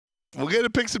We'll get to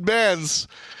picks and bans.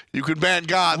 You can ban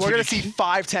gods. We're going to see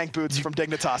 5 tank boots from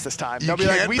Dignitas this time. They'll be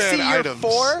can't like, we ban see your items.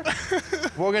 4,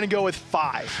 we're going to go with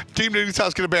 5. Team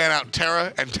Dignitas going to ban out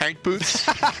Terra and tank boots.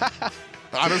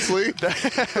 Honestly.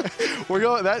 We're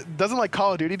going, that doesn't like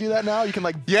Call of Duty do that now? You can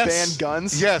like ban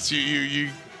guns? Yes, you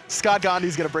Scott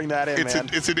Gandhi's going to bring that in, man.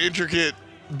 It's an intricate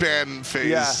ban phase.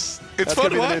 Yeah, it's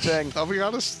fun to watch. I'll be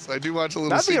honest. I do watch a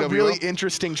little That'd be CWL. a really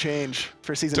interesting change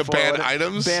for season 4. To ban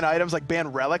items? Ban items, like ban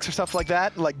relics or stuff like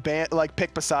that. Like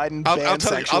pick Poseidon, ban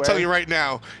Sanctuary. I'll tell you right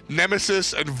now,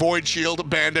 Nemesis and Void Shield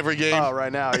banned every game. Oh,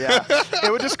 right now, yeah. It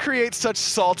would just create such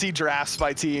salty drafts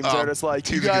by teams. They're just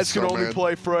like, you guys can only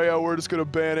play Freya, we're just going to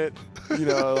ban it. You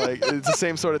know, like, it's the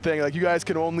same sort of thing. Like, you guys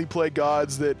can only play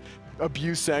gods that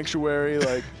abuse Sanctuary.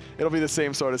 Like, it'll be the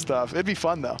same sort of stuff. It'd be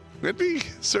fun, though. It'd be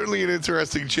certainly an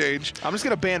interesting change. I'm just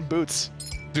going to ban boots.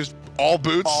 Just all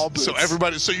boots? All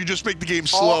boots. So you just make the game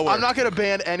slower. I'm not going to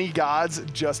ban any gods,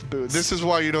 just boots. This is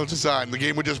why you don't design. The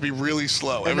game would just be really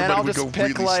slow. And Everybody then I'll would just go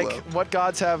pick, really like, slow. what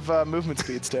gods have movement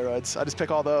speed steroids. I just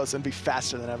pick all those and be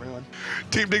faster than everyone.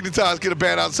 Team Dignitas going to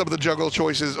ban out some of the jungle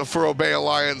choices for Obey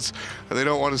Alliance. And they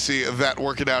don't want to see that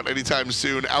working out anytime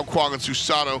soon. Wukong and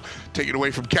Susanoo taken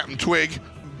away from CaptainTwig.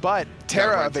 But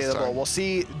Terra available. We'll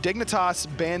see. Dignitas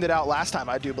banned it out last time,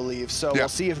 I do believe. So we'll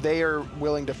see if they are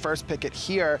willing to first pick it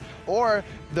here, or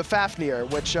the Fafnir,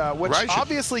 which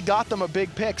obviously got them a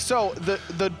big pick. So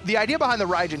the idea behind the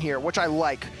Raijin here, which I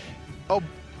like. Oh,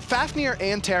 Fafnir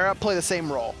and Terra play the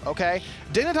same role, okay?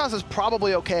 Dignitas is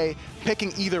probably okay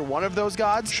picking either one of those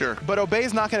gods. Sure. But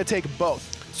Obey's not going to take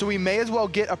both. So we may as well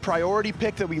get a priority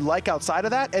pick that we like outside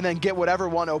of that, and then get whatever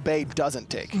one Obey doesn't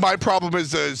take. My problem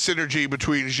is the synergy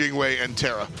between Jingwei and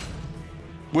Terra,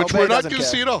 which Obey we're not going to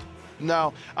see at all.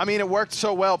 No, I mean, it worked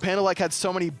so well. PANDALIKE had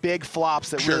so many big flops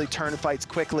that really turn fights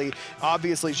quickly.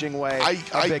 Obviously, Jingwei,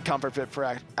 a big comfort fit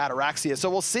for Ataraxia. So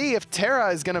we'll see if Terra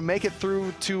is going to make it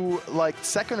through to, like,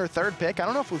 2nd or 3rd pick. I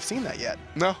don't know if we've seen that yet.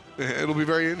 No, it'll be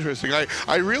very interesting.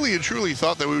 I really and truly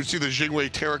thought that we would see the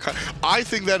Jingwei Terra. I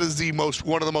think that is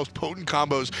one of the most potent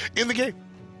combos in the game.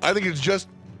 I think it's just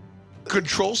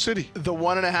Control City. The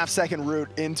 1.5-second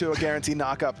route into a guaranteed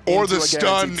knockup. Or the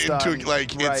stun into,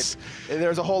 like, it's...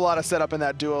 There's a whole lot of setup in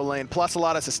that duo lane, plus a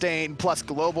lot of sustain, plus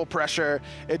global pressure.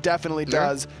 It definitely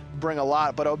does bring a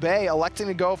lot. But Obey electing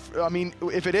to go, I mean,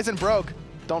 if it isn't broke,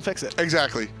 don't fix it.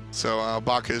 Exactly. So,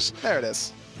 Bacchus. There it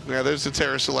is. Yeah, there's the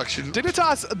Terra selection.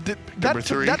 Dignitas,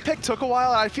 that pick took a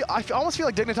while. I almost feel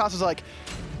like Dignitas was like,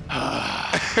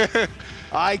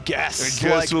 I guess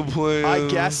we'll play. I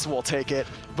guess we'll take it.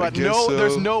 But no,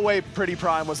 there's no way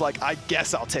PrettyPriMe was like, I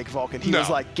guess I'll take Vulcan. He was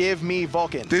like, give me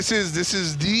Vulcan. This is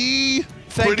the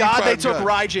Thank God they took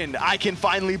Raijin. I can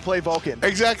finally play Vulcan.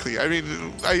 Exactly. I mean,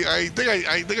 I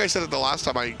think I said it the last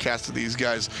time I casted these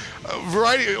guys.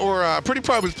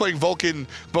 PrettyPriMe was playing Vulcan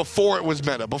before it was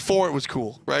meta, before it was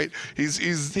cool, right? He's a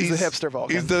hipster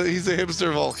Vulcan. He's a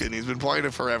hipster Vulcan. He's been playing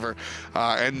it forever,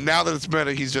 and now that it's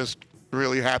meta, he's just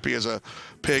really happy as a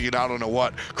pig, and I don't know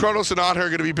what. Kronos and Otter are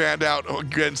going to be banned out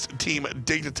against Team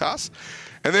Dignitas.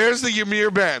 And there's the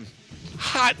Ymir ban.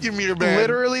 Hot Ymir ban.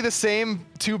 Literally the same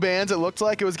 2 bans it looked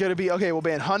like it was going to be. Okay, we'll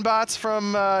ban Hunbots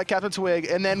from CaptainTwig,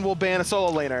 and then we'll ban a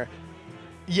solo laner.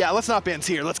 Yeah, let's not ban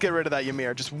Tyr. Let's get rid of that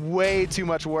Ymir. Just way too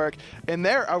much work. And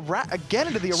there, again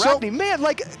into the Arachne. Man,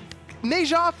 like...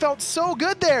 Neja felt so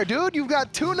good there, dude. You've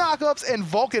got 2 knockups and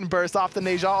Vulcan burst off the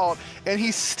Neja ult, and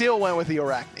he still went with the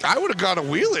Arachne. I would have gone a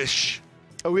Wheelish.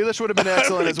 A Wheelish would have been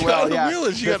excellent as well. Yeah,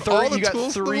 you got 3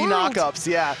 knockups.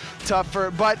 Yeah, tougher.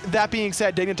 But that being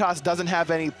said, Dignitas doesn't have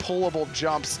any pullable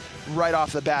jumps right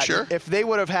off the bat. Sure. If they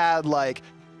would have had like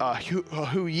a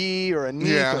Hu Yi or a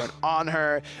Neek or an On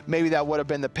Her, maybe that would have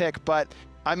been the pick. But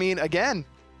I mean, again,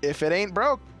 if it ain't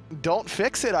broke, don't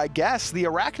fix it, I guess. The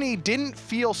Arachne didn't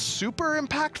feel super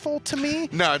impactful to me.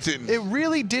 No, it didn't. It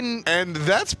really didn't. And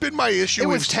that's been my issue. It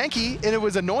was tanky, and it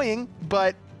was annoying,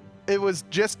 but it was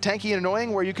just tanky and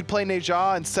annoying where you could play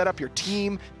Neja and set up your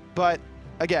team. But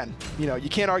again, you know, you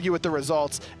can't argue with the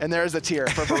results, and there's a tier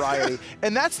for variety.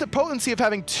 And that's the potency of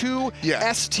having 2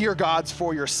 S-tier gods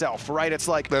for yourself, right? It's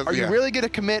like, are you really going to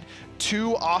commit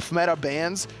 2 off-meta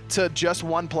bans to just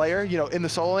 1 player, you know, in the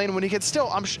solo lane when he can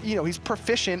still, you know, he's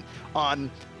proficient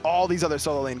on all these other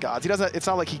solo lane gods. He doesn't, it's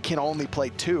not like he can only play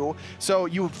 2. So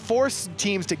you force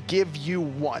teams to give you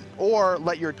 1 or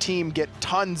let your team get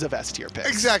tons of S tier picks.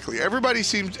 Exactly. Everybody in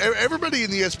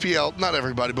the SPL, not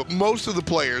everybody, but most of the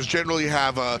players generally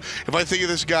have if I think of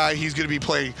this guy, he's going to be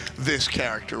playing this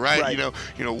character, right?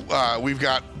 You know, we've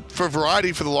got, for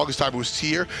variety, for the longest time it was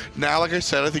Tyr. Now, like I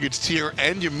said, I think it's Tyr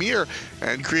and Ymir,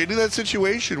 and creating that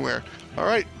situation where All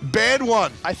right, bad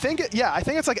one. I think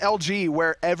it's like LG,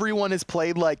 where everyone has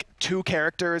played like 2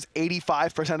 characters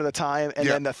 85% of the time, and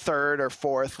then the third or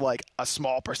fourth like a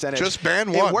small percentage. Just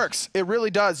ban one. It works. It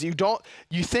really does. You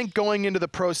think going into the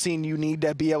pro scene you need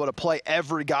to be able to play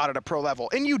every god at a pro level,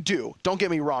 and you do. Don't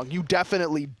get me wrong, you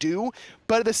definitely do.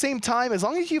 But at the same time, as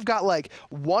long as you've got like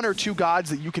 1 or 2 gods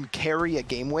that you can carry a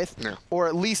game with, or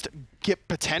at least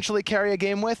potentially carry a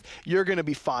game with, you're going to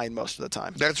be fine most of the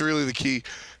time. That's really the key.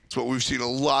 It's what we've seen a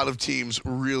lot of teams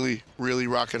really, really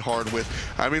rock it hard with.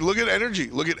 I mean, look at Energy.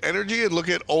 Look at Energy and look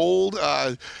at old.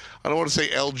 I don't want to say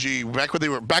LG. Back when they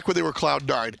were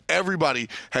Cloud9, everybody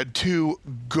had 2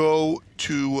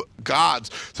 go-to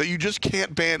gods. So you just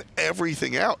can't ban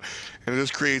everything out, and it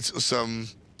just creates some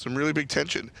really big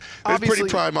tension. There's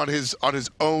PrettyPriMe on his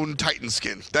own Titan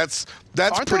skin. That's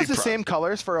Aren't pretty those the same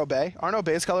colors for Obey? Aren't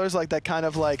Obey's colors like that kind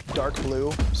of like dark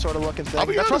blue sort of looking thing? I'll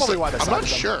be That's honest, probably why I'm not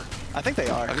sure. I think they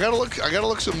are. I gotta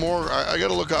look some more. I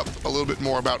gotta look up a little bit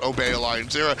more about Obey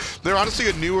Alliance. They're honestly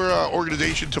a newer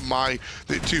organization to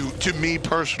me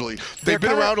personally. They've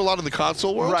been around a lot in the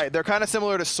console world. Right. They're kind of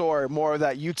similar to Soar, more of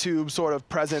that YouTube sort of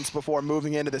presence before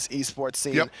moving into this esports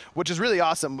scene, which is really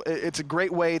awesome. It's a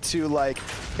great way to like.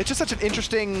 It's just such an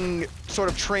interesting sort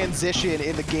of transition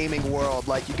in the gaming world.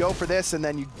 Like you go for this, and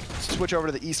then you switch over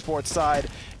to the esports side.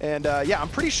 And yeah, I'm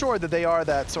pretty sure that they are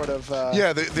that sort of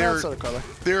they're sort of color.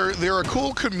 They're a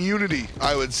cool community,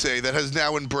 I would say, that has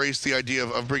now embraced the idea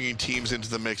of bringing teams into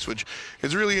the mix, which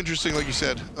is really interesting, like you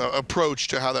said, approach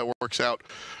to how that works out.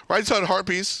 Right side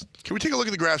Harpies, can we take a look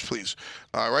at the graphs, please?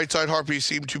 Right side Harpies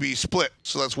seem to be split,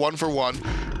 so that's 1 for 1.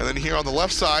 And then here on the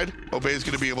left side, Obey is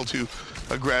going to be able to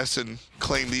aggress and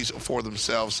claim these for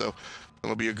themselves, so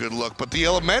that'll be a good look. But the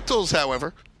Elementals,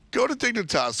 however, go to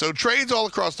Dignitas. So trades all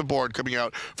across the board coming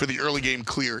out for the early game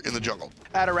clear in the jungle.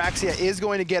 Ataraxia is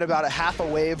going to get about a half a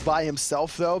wave by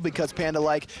himself, though, because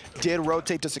PandaLike did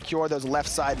rotate to secure those left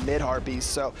side mid Harpies.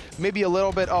 So maybe a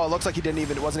little bit. Oh, it looks like he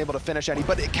wasn't able to finish any,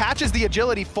 but it catches the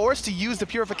agility, forced to use the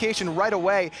purification right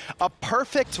away. A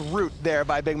perfect route there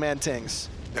by BigManTingz.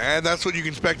 And that's what you can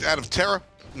expect out of Terra.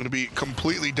 Going to be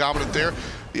completely dominant there.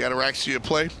 The Ataraxia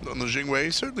play on the Jing way,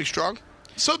 certainly strong.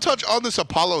 Suntouch on this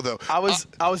Apollo, though. I was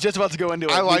just about to go into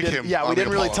it. I like him. Yeah, we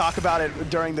didn't really talk about it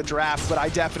during the draft, but I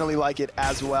definitely like it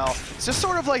as well. It's just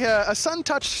sort of like a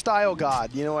Suntouch style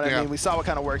god. You know what I mean? We saw what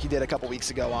kind of work he did a couple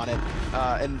weeks ago on it.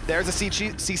 And there's a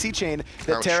CC chain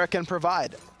that Terra can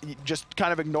provide. Just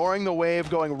kind of ignoring the wave,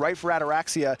 going right for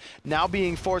Ataraxia, now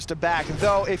being forced to back.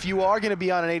 Though, if you are going to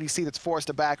be on an ADC that's forced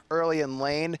to back early in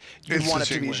lane, you want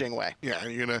it to be Jingwei. Yeah,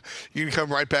 you can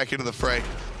come right back into the fray.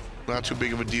 Not too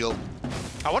big of a deal.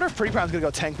 I wonder if PrettyPrime's gonna go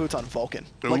tank boots on Vulcan.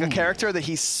 Like a character that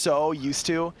he's so used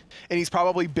to, and he's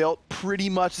probably built pretty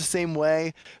much the same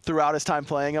way throughout his time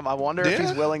playing him. I wonder if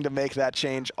he's willing to make that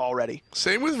change already.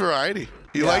 Same with Variety.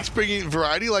 He likes bringing,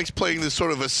 Variety likes playing this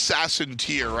sort of assassin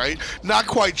tier, right? Not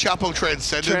quite Chapo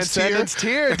Transcendence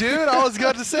tier, dude. I was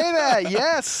going to say that,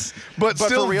 yes. But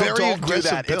still for real, very don't do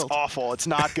that. build. It's awful. It's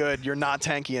not good. You're not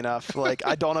tanky enough. Like,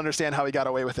 I don't understand how he got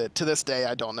away with it. To this day,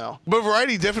 I don't know. But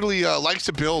Variety definitely likes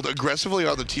to build aggressively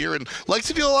on the tier and likes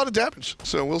to deal a lot of damage.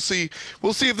 So we'll see.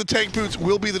 We'll see if the tank boots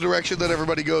will be the direction that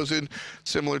everybody goes in,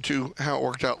 similar to how it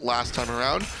worked out last time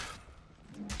around.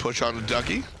 Push on to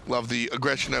Ducky. Love the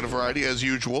aggression out of Variety, as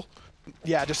usual.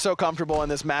 Yeah, just so comfortable in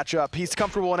this matchup. He's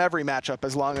comfortable in every matchup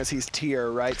as long as he's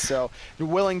tier, right? So you're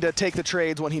willing to take the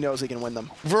trades when he knows he can win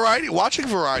them. Watching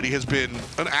Variety has been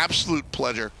an absolute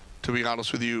pleasure, to be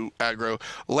honest with you, Aggro.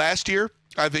 Last year,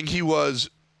 I think he was...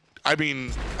 I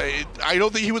mean, I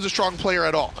don't think he was a strong player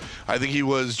at all. I think he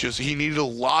was just, he needed a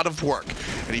lot of work.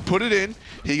 And he put it in.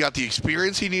 He got the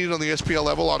experience he needed on the SPL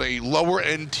level on a lower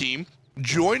end team.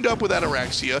 Joined up with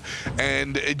Ataraxia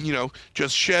and, you know,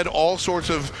 just shed all sorts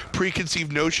of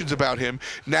preconceived notions about him.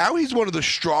 Now he's one of the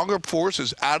stronger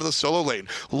forces out of the solo lane.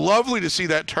 Lovely to see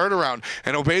that turnaround.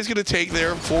 And Obey's going to take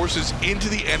their forces into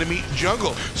the enemy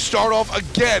jungle. Start off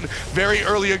again, very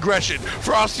early aggression.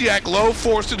 FrostiaK low,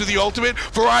 forced into the ultimate.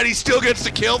 Variety still gets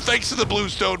the kill thanks to the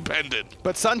Bluestone Pendant.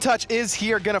 But Suntouch is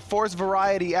here, going to force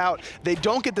Variety out. They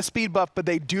don't get the speed buff, but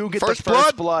they do get the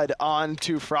first blood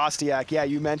onto FrostiaK. Yeah,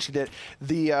 you mentioned it.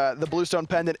 The Bluestone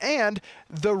Pendant and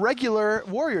the regular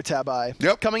Warrior Tabi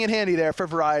coming in handy there for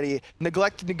Variety.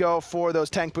 Neglected to go for those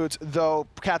tank boots, though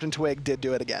CaptainTwig did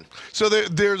do it again. So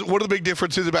there's one of the big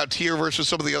differences about Tier versus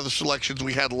some of the other selections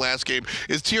we had last game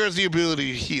is Tier has the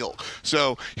ability to heal.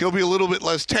 So he'll be a little bit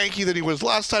less tanky than he was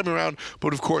last time around,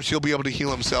 but of course he'll be able to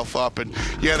heal himself up. And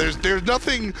yeah, there's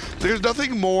nothing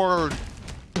more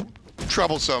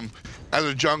troublesome as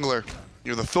a jungler.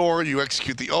 You're the Thor, you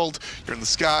execute the ult, you're in the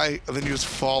sky, and then you just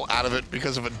fall out of it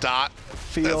because of a dot.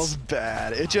 feels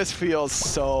bad. It just feels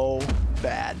so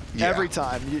bad every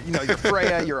time. You know, you're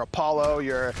Freya, you're Apollo,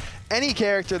 you're any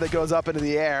character that goes up into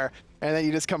the air, and then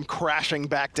you just come crashing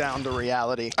back down to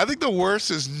reality. I think the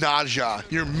worst is nausea.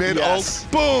 You're mid-ult,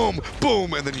 boom,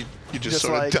 boom, and then you just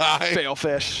sort like of die. Fail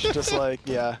fish. Just like,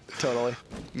 yeah, totally.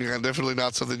 Yeah, definitely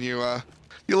not something you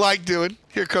like doing.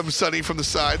 Here comes Sunny from the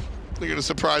side. They're going to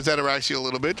surprise Ataraxia a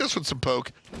little bit, just with some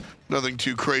poke. Nothing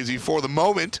too crazy for the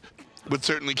moment, but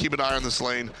certainly keep an eye on this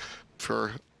lane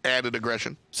for added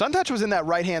aggression. Suntouch was in that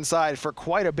right-hand side for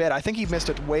quite a bit. I think he missed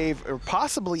a wave, or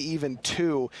possibly even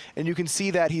two, and you can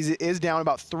see that he is down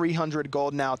about 300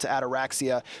 gold now to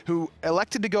Ataraxia, who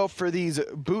elected to go for these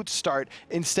boots start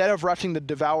instead of rushing the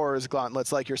Devourer's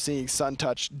Gauntlets like you're seeing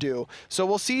Suntouch do. So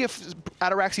we'll see if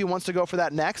Ataraxia wants to go for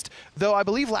that next, though I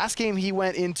believe last game he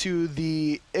went into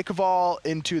the Ichval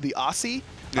into the Aussie.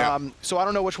 Yeah. So I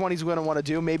don't know which one he's going to want to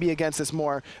do. Maybe against this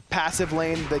more passive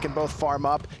lane, they can both farm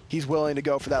up. He's willing to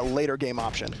go for that later game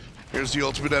option. Here's the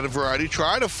ultimate out of variety.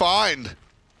 Trying to find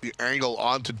the angle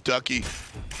onto Ducky.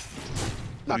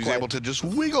 He's able to just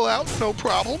wiggle out, no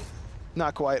problem.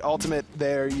 Not quite. Ultimate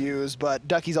there used, but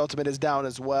Ducky's ultimate is down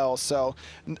as well. So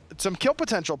some kill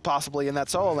potential possibly in that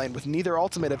solo lane with neither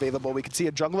ultimate available. We could see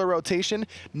a jungler rotation,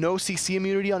 no CC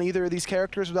immunity on either of these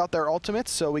characters without their ultimates.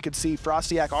 So we could see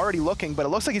FrostiaK already looking, but it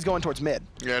looks like he's going towards mid.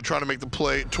 Yeah, trying to make the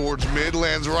play towards mid.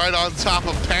 Lands right on top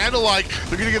of PANDALIKE.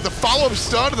 They're going to get the follow-up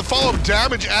stun and the follow-up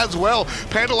damage as well.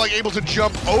 PANDALIKE able to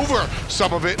jump over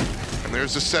some of it.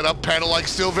 There's the setup. PANDALIKE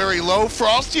still very low.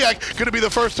 FrostiaK going to be the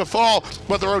first to fall,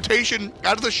 but the rotation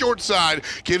out of the short side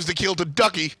gives the kill to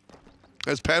Ducky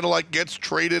as PANDALIKE gets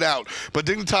traded out. But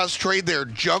Dignitas trade their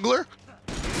jungler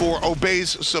for Obey's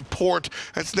support.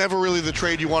 That's never really the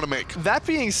trade you want to make. That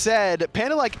being said,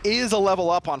 PANDALIKE is a level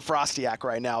up on FrostiaK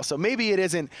right now, so maybe it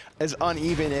isn't as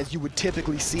uneven as you would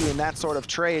typically see in that sort of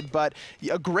trade, but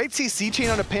a great CC chain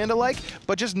on a PANDALIKE,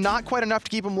 but just not quite enough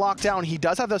to keep him locked down. He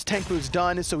does have those tank boots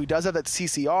done, so he does have that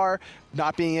CCR,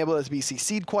 not being able to be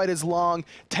CC'd quite as long,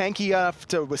 tanky enough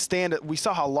to withstand it. We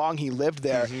saw how long he lived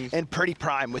there, and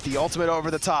PrettyPriMe with the ultimate over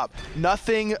the top.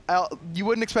 Nothing else, you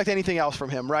wouldn't expect anything else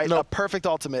from him, right? Nope. A perfect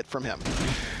ultimate from him.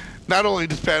 Not only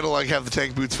does PANDALIKE have the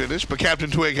tank boots finish, but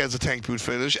CaptainTwig has the tank boot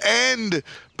finish, and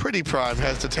PrettyPriMe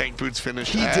has the tank boots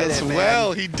finish as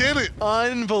well. He did it.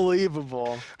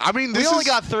 Unbelievable. I mean, we only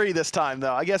got 3 this time,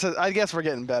 though. I guess we're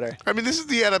getting better. I mean, this is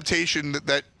the adaptation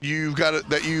that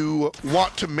you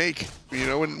want to make. You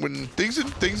know, when things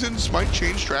in Smite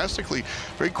change drastically,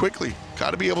 very quickly.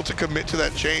 Got to be able to commit to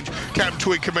that change.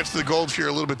 CaptainTwig commits to the gold fear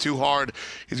a little bit too hard.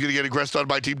 He's going to get aggressed on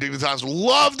by Team Dignitas.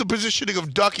 Love the positioning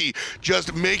of Ducky,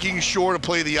 just making sure to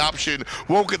play the option.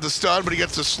 Won't get the stun, but he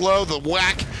gets the slow, the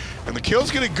whack, and the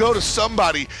kill's going to go to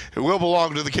somebody. It will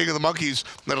belong to the King of the Monkeys.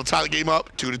 That'll tie the game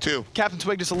up 2-2.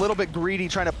 CaptainTwig just a little bit greedy,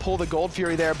 trying to pull the Gold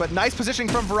Fury there, but nice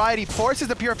positioning from Variety. Forces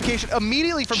the purification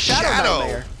immediately from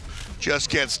ShadowNightmare.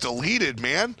 Just gets deleted,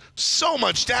 man. So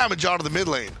much damage out of the mid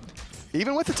lane.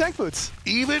 Even with the tank boots.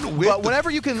 Even with But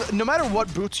whenever you can, no matter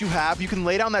what boots you have, you can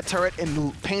lay down that turret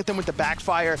and paint them with the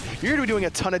backfire. You're going to be doing a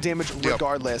ton of damage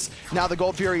regardless. Now the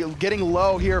Gold Fury getting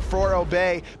low here for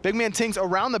Obey. BigManTingz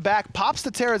around the back, pops the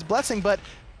Terra's Blessing, but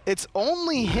it's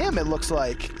only him, it looks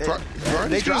like.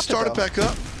 Vardy's going to start it back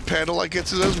up. PANDALIKE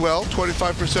gets it as well.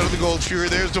 25% of the Gold Fury.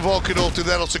 There's the Vulcan ult, and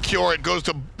that'll secure it. Goes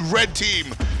to red team.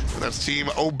 And that's Team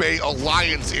Obey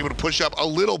Alliance, able to push up a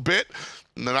little bit.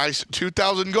 And the nice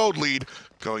 2,000 gold lead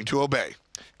going to Obey.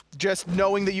 Just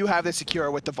knowing that you have this secure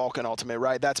with the Vulcan ultimate,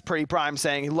 right? That's PrettyPriMe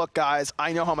saying, look, guys,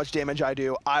 I know how much damage I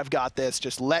do. I've got this.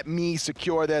 Just let me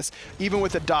secure this. Even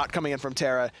with the dot coming in from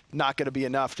Terra, not going to be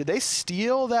enough. Did they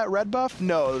steal that red buff?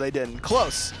 No, they didn't.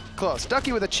 Close. Close.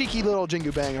 Ducky with a cheeky little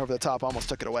Jingu bang over the top almost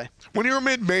took it away. When you're a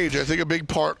mid-mage, I think a big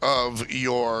part of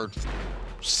your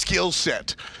skill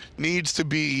set needs to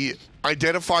be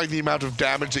identifying the amount of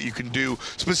damage that you can do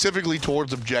specifically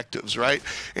towards objectives, right?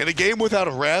 In a game without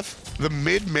a Wrath, the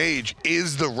mid-mage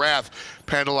is the Wrath.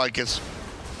 PANDALIKE gets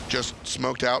just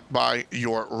smoked out by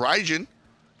your Raijin.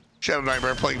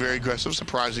 ShadowNightmare playing very aggressive,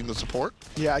 surprising the support.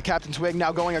 Yeah, CaptainTwig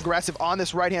now going aggressive on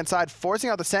this right-hand side,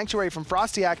 forcing out the Sanctuary from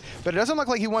FrostiaK, but it doesn't look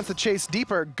like he wants to chase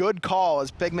deeper. Good call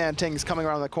as BigManTingz coming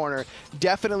around the corner.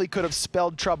 Definitely could have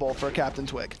spelled trouble for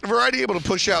CaptainTwig. Variety able to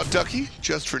push out Ducky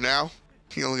just for now.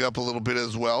 healing up a little bit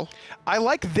as well. I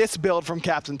like this build from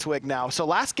CaptainTwig now. So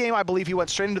last game, I believe he went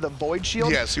straight into the Void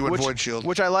Shield. Yes, he went Void Shield.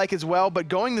 Which I like as well, but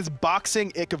going this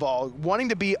boxing Ichabod, wanting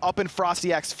to be up in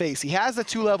FrostiaK's face. He has the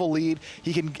 2-level lead.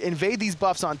 He can invade these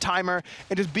buffs on timer,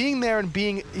 and just being there and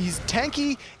he's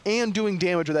tanky and doing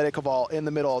damage with that Ichabod in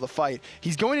the middle of the fight.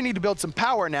 He's going to need to build some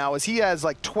power now, as he has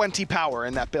like 20 power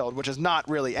in that build, which is not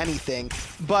really anything.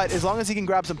 But as long as he can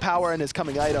grab some power in his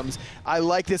coming items, I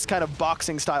like this kind of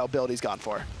boxing style build he's gone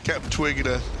for. CaptainTwig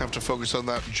gonna have to focus on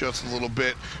that just a little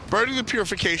bit. Burning the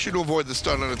Purification to avoid the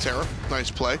stun on a Terra.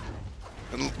 Nice play.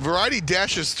 And Variety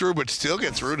dashes through, but still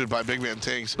gets rooted by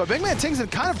BigManTingz. But BigManTingz in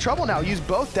kind of trouble now. Used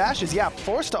both dashes. Yeah,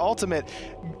 forced to ultimate.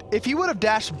 If he would have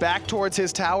dashed back towards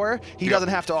his tower, he doesn't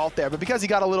have to ult there. But because he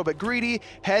got a little bit greedy,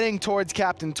 heading towards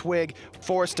CaptainTwig,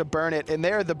 forced to burn it. And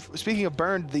there, speaking of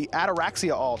burned, the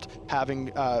Ataraxia ult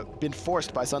having been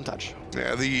forced by Suntouch.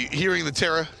 Yeah, hearing the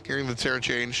Terra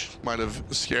change might have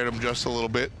scared him just a little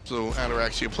bit. So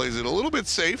Ataraxia plays it a little bit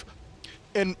safe.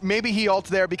 And maybe he ults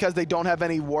there because they don't have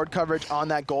any ward coverage on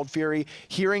that Gold Fury.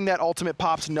 Hearing that ultimate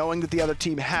pops, knowing that the other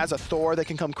team has a Thor that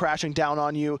can come crashing down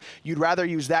on you, you'd rather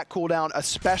use that cooldown,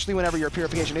 especially whenever your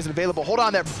Purification isn't available. Hold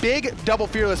on there, big double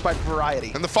Fearless by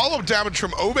Variety. And the follow-up damage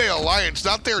from Obey Alliance,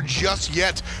 not there just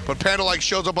yet, but PANDALIKE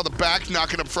shows up on the back,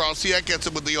 knocking up FrostiaK, gets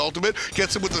him with the ultimate,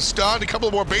 gets him with the stun, a couple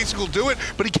of more basic will do it,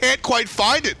 but he can't quite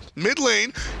find it. Mid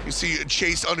lane, you see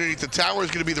chased underneath the tower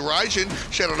is going to be the Raijin.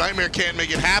 ShadowNightmare can't make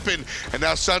it happen, and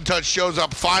now Suntouch shows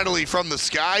up finally from the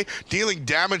sky, dealing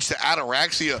damage to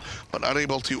Ataraxia, but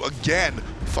unable to again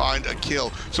find a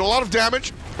kill. So a lot of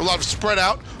damage, a lot of spread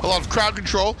out, a lot of crowd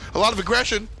control, a lot of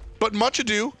aggression, but much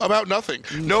ado about nothing.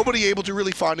 Nobody able to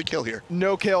really find a kill here.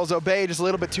 No kills. Obey just a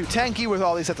little bit too tanky with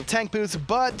all these sets of tank boots,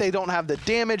 but they don't have the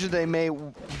damage that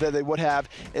they would have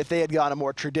if they had gone a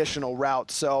more traditional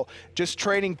route. So just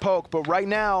trading poke, but right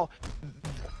now,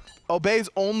 Obey's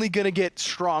only going to get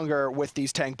stronger with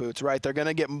these tank boots, right? They're going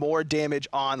to get more damage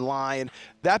online.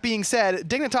 That being said,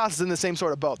 Dignitas is in the same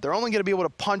sort of boat. They're only going to be able to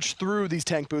punch through these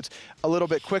tank boots a little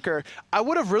bit quicker. I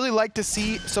would have really liked to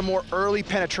see some more early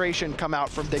penetration come out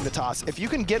from Dignitas. If you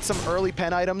can get some early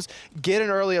pen items, get an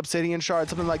early Obsidian Shard,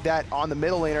 something like that on the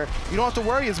middle laner, you don't have to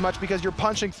worry as much because you're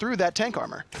punching through that tank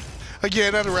armor.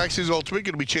 Again, Ataraxia's ultimate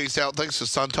going to be chased out thanks to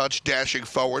Suntouch dashing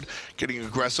forward, getting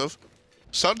aggressive.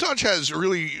 Suntouch has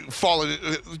really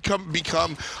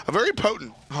become a very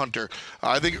potent hunter.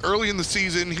 I think early in the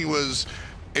season he was,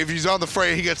 if he's on the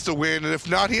fray, he gets to win, and if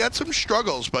not, he had some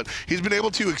struggles, but he's been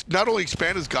able to not only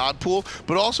expand his god pool,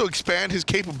 but also expand his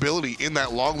capability in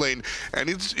that long lane, and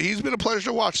he's been a pleasure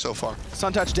to watch so far.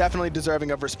 Suntouch definitely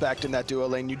deserving of respect in that duo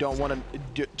lane. You don't want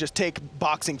to just take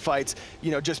boxing fights,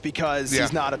 you know, just because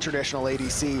he's not a traditional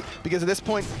ADC, because at this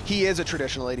point, he is a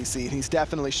traditional ADC, and he's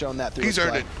definitely shown that through his play.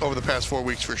 He's earned it over the past 4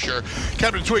 weeks for sure.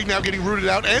 CaptainTwig now getting rooted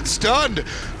out and stunned.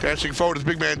 Dashing forward is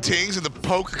BigManTingz, and the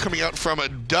poke coming out from a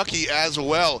Ducky as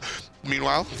well.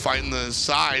 Meanwhile, fighting the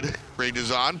side,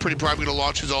 rages on. PrettyPriMe going to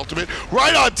launch his ultimate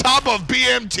right on top of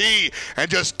BMT and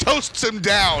just toasts him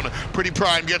down.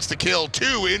 PrettyPriMe gets the kill,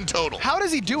 2 in total. How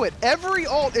does he do it? Every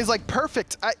ult is like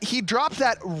perfect. He dropped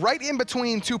that right in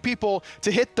between 2 people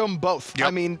to hit them both. Yep. I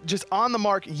mean, just on the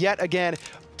mark yet again.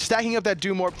 Stacking up that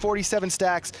Doom Orb, 47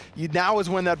 stacks. Now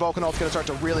is when that Vulcan ult's gonna start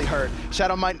to really hurt.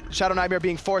 ShadowNightmare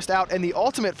being forced out, and the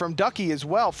ultimate from Ducky as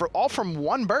well, all from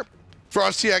 1 burp.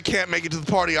 FrostiaK can't make it to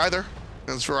the party either,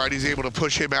 as Variety's able to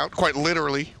push him out, quite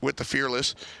literally, with the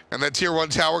Fearless. And that tier 1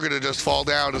 tower gonna just fall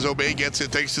down as Obey gets it,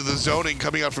 thanks to the zoning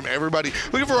coming out from everybody.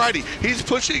 Look at Variety. He's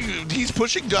pushing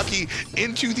Ducky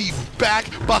into the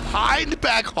behind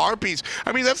back Harpies.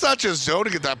 I mean, that's not just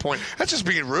zoning at that point. That's just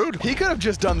being rude. He could have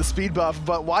just done the speed buff,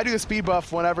 but why do a speed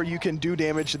buff whenever you can do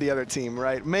damage to the other team,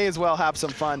 right? May as well have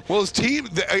some fun. Well, his team,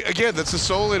 again, that's the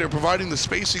solo laner providing the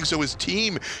spacing so his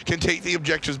team can take the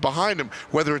objectives behind him.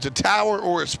 Whether it's a tower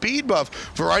or a speed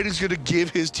buff, Variety's gonna give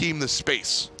his team the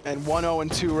space. And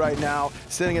 1-0-2 right now,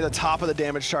 sitting at the top of the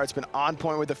damage charts, been on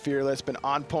point with the Fearless, been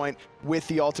on point with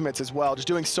the ultimates as well, just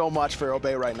doing so much for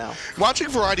Obey right now. Watching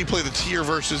Variety play the tier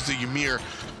versus the Ymir,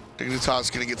 Dignitas is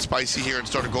going to get spicy here and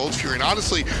start a Gold Fury. And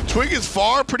honestly, Twig is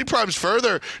far, PrettyPrime's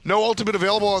further. No ultimate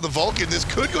available on the Vulcan. This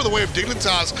could go the way of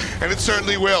Dignitas, and it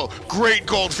certainly will. Great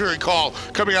Gold Fury call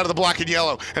coming out of the black and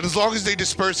yellow. And as long as they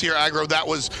disperse here, aggro, that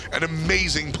was an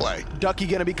amazing play. Ducky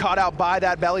going to be caught out by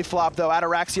that belly flop, though.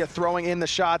 Ataraxia throwing in the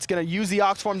shots, going to use the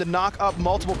Ox Form to knock up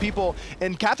multiple people.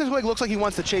 And CaptainTwig looks like he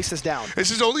wants to chase this down.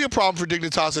 This is only a problem for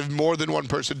Dignitas if more than one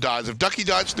person dies. If Ducky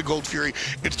dies to the Gold Fury,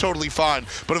 it's totally fine.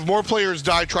 But if more players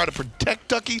die, try to protect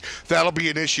Ducky, that'll be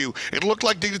an issue. It looked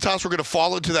like Dignitas were going to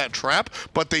fall into that trap,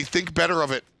 but they think better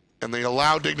of it. and they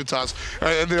allow Dignitas,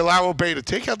 and they allow Obey to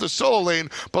take out the solo lane.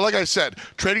 But like I said,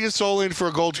 trading a solo lane for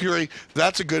a gold Fury,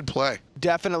 that's a good play.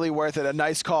 Definitely worth it. A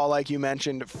nice call, like you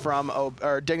mentioned, from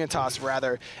Dignitas,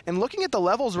 rather. And looking at the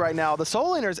levels right now, the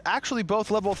solo laners actually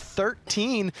both level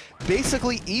 13,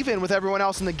 basically even with everyone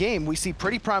else in the game. We see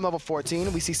PrettyPriMe level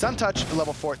 14, we see Suntouch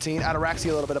level 14, Ataraxia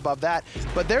a little bit above that.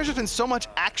 But there's just been so much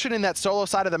action in that solo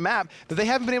side of the map that they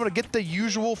haven't been able to get the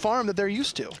usual farm that they're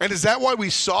used to. And is that why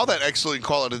we saw that excellent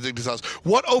call out of Dignitas?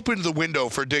 What opened the window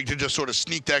for Dig to just sort of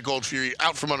sneak that gold Fury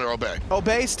out from under Obey?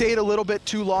 Obey stayed a little bit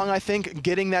too long, I think,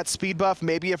 getting that speed buff.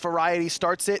 Maybe if Variety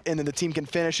starts it and then the team can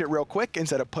finish it real quick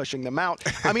instead of pushing them out.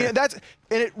 I mean, and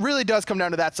it really does come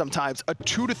down to that sometimes. A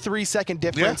 2 to 3 second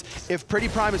difference. Yeah. If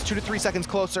PrettyPriMe is 2 to 3 seconds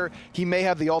closer, he may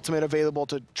have the ultimate available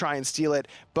to try and steal it.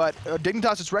 But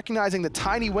Dignitas is recognizing the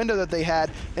tiny window that they had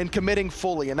and committing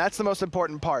fully, and that's the most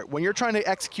important part. When you're trying to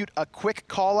execute a quick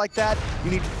call like that,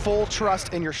 you need full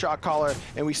trust in your shot caller,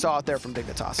 and we saw it there from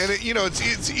Dignitas. And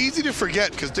it's easy to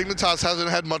forget because Dignitas hasn't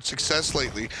had much success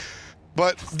lately.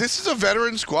 But this is a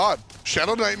veteran squad.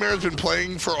 ShadowNightmare has been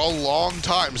playing for a long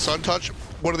time. Suntouch,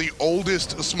 one of the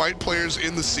oldest Smite players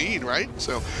in the scene, right?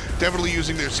 So definitely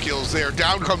using their skills there.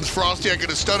 Down comes FrostiaK,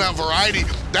 gonna stun out Variety.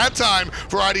 That time,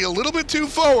 Variety a little bit too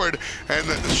forward, and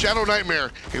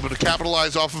ShadowNightmare able to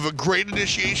capitalize off of a great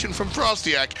initiation from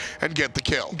FrostiaK and get the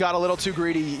kill. Got a little too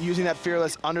greedy, using that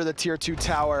Fearless under the tier 2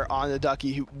 tower on the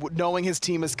Ducky, knowing his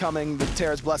team is coming, the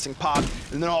Terra's Blessing popped,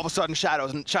 and then all of a sudden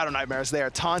ShadowNightmare is there,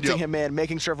 taunting him in,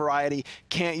 making sure Variety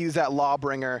can't use that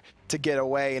Lawbringer to get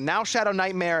away. And now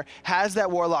ShadowNightmare has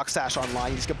that Warlock Sash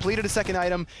online. He's completed a second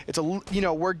item. It's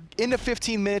we're into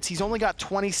 15 minutes. He's only got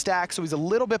 20 stacks, so he's a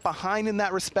little bit behind in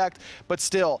that respect. But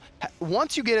still,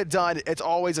 once you get it done, it's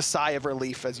always a sigh of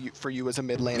relief for you as a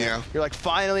mid laner. Yeah. You're like,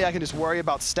 finally, I can just worry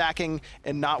about stacking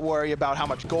and not worry about how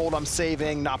much gold I'm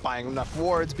saving, not buying enough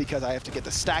wards because I have to get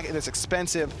this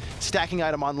expensive stacking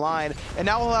item online. And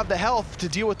now we'll have the health to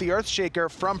deal with the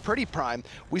Earthshaker from PrettyPriMe.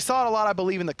 We saw it a lot, I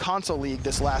believe, in the console league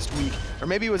this last week. Or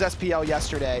maybe it was SPL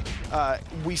yesterday.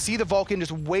 We see the Vulcan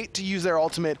just wait to use their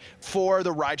ultimate for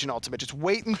the Raijin ultimate. Just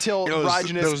wait until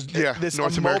Raijin is this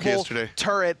immobile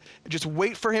turret. Just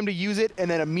wait for him to use it and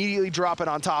then immediately drop it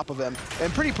on top of him.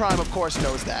 And PrettyPriMe, of course,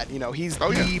 knows that. He's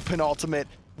the penultimate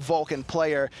Vulcan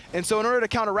player. And so in order to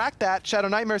counteract that,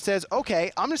 ShadowNightmare says,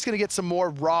 okay, I'm just going to get some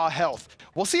more raw health.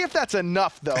 We'll see if that's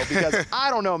enough, though, because I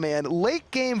don't know, man. Late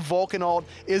game Vulcan ult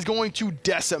is going to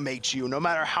decimate you no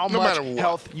matter how much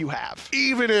health you have.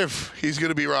 Even if he's going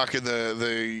to be rocking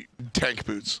the tank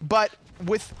boots. But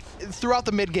throughout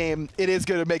the mid game, it is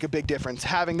going to make a big difference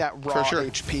having that raw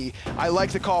HP. I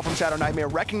like the call from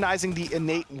ShadowNightmare, recognizing the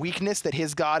innate weakness that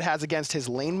his god has against his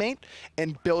lane mate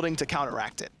and building to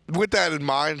counteract it. With that in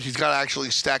mind, he's got to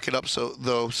actually stack it up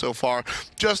so far.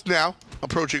 Just now,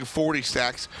 approaching 40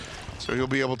 stacks. So he'll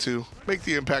be able to make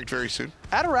the impact very soon.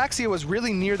 Ataraxia was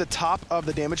really near the top of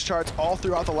the damage charts all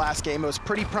throughout the last game. It was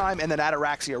PrettyPriMe and then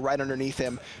Ataraxia right underneath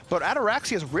him. But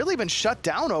Ataraxia has really been shut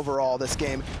down overall this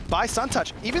game by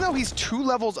Suntouch. Even though he's 2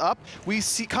 levels up, we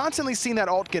constantly seen that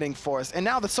ult getting forced. And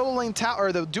now the solo lane tower,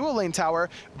 or the dual lane tower,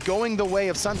 going the way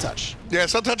of Suntouch. Yeah,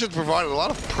 Suntouch has provided a lot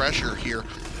of pressure here.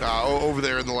 Over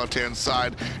there in the left-hand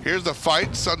side. Here's the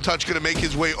fight. Suntouch gonna make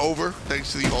his way over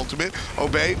thanks to the ultimate.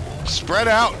 Obey, spread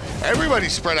out.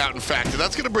 Everybody's spread out, in fact, and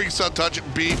that's gonna bring Suntouch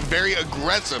being very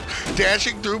aggressive.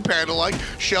 Dashing through Panda-like.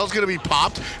 Shell's gonna be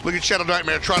popped. Look at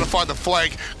ShadowNightmare trying to find the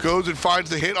flank. Goes and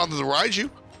finds the hit onto the Raijin.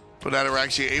 But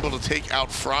Ataraxia able to take out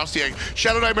FrostiaK.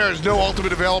 ShadowNightmare has no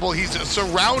ultimate available. He's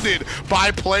surrounded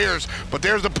by players. But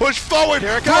there's the push forward.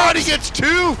 He gets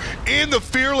 2 in the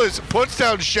Fearless. Puts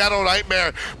down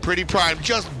ShadowNightmare. PrettyPriMe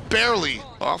just barely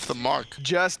off the mark.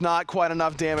 Just not quite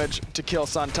enough damage to kill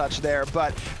Suntouch there,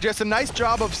 but just a nice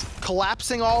job of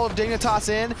collapsing all of Dignitas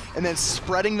in and then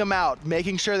spreading them out,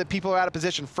 making sure that people are out of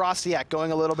position. FrostiaK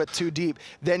going a little bit too deep.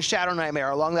 Then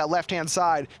ShadowNightmare along that left-hand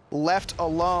side, left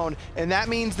alone, and that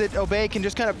means that Obey can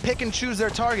just kind of pick and choose their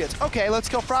targets. Okay, let's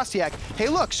kill FrostiaK. Hey,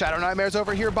 look, ShadowNightmare's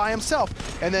over here by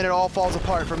himself, and then it all falls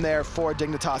apart from there for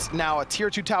Dignitas. Now a tier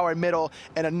 2 tower in middle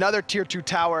and another tier 2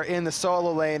 tower in the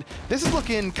solo lane. This is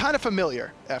looking kind of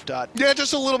familiar, F-Dot. Yeah,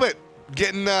 just a little bit.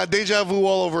 Getting deja vu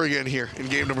all over again here in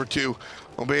game number 2.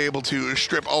 We'll be able to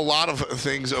strip a lot of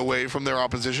things away from their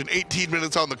opposition. 18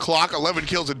 minutes on the clock, 11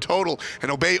 kills in total,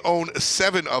 and Obey own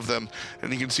 7 of them.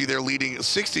 And you can see they're leading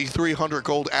 6,300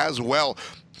 gold as well.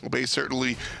 Obey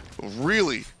certainly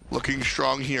really looking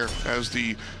strong here as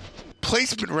the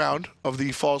placement round of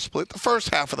the fall split, the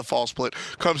first half of the fall split,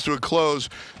 comes to a close,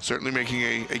 certainly making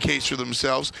a case for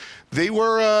themselves. They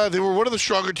were one of the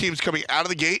stronger teams coming out of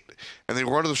the gate, and they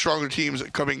were one of the stronger teams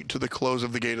coming to the close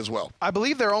of the gate as well. I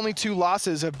believe their only 2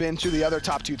 losses have been to the other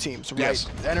top 2 teams, right? Yes.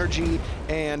 Energy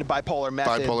and Bipolar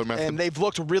Method. Bipolar Method. And they've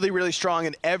looked really, really strong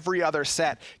in every other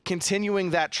set, continuing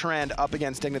that trend up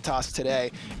against Dignitas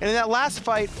today. And in that last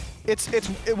fight, it's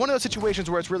one of those situations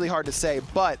where it's really hard to say,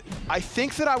 but I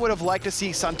think that I would have liked to see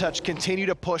Suntouch continue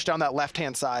to push down that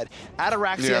left-hand side.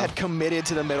 Ataraxia had committed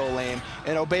to the middle lane,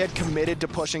 and Obey had committed to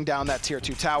pushing down that tier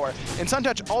 2 tower. And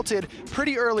Suntouch ulted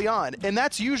pretty early on, and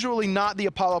that's usually not the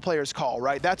Apollo player's call,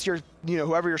 right? That's your,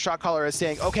 whoever your shot caller is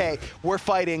saying, okay, we're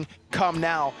fighting, come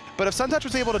now. But if Suntouch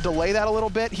was able to delay that a little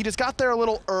bit, he just got there a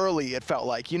little early, it felt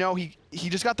like. He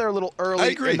just got there a little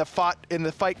early in the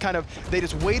fight. Kind of, they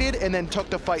just waited and then took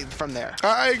the fight from there.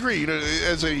 I agree.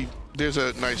 There's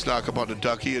a nice knock up onto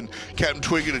Ducky, and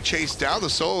CaptainTwig going to chase down the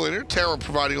solo laner. Terra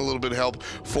providing a little bit of help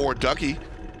for Ducky.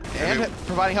 And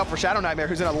providing help for ShadowNightmare,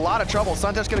 who's in a lot of trouble.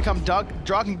 Suntouch going to come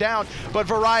jogging down, but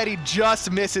Variety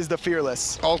just misses the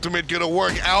Fearless. Ultimate going to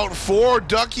work out for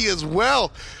Ducky as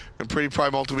well. And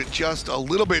PrettyPriMe ultimate just a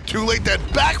little bit too late. That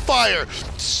backfire!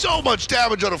 So much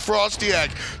damage on a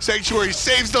FrostiaK. Sanctuary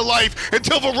saves the life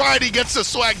until Variety gets the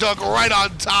swag dunk right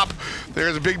on top.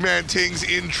 There's a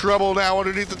BigManTingz in trouble now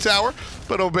underneath the tower,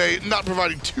 but Obey not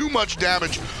providing too much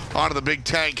damage onto the big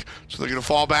tank. So they're going to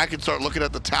fall back and start looking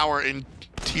at the tower in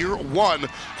tier 1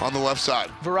 on the left side.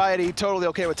 Variety totally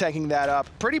okay with tanking that up.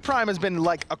 PrettyPriMe has been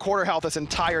like a quarter health this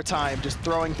entire time, just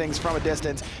throwing things from a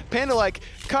distance. PandaLike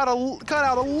cut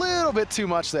out a little bit too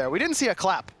much there. We didn't see a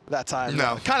clap that time.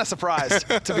 No. Kind of surprised,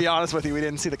 to be honest with you. We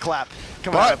didn't see the clap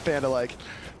come out of PandaLike.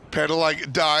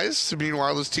 PandaLike dies.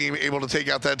 Meanwhile, this team able to take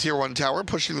out that tier 1 tower,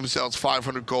 pushing themselves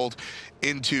 500 gold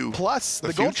into plus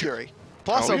the Gold Fury.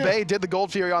 Plus, Obey did the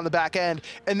Gold Fury on the back end,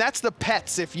 and that's the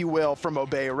pets, if you will, from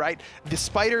Obey, right? The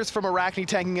spiders from Arachne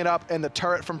tanking it up, and the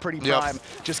turret from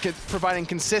PrettyPriMe just providing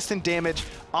consistent damage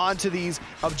onto these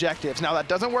objectives. Now, that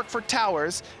doesn't work for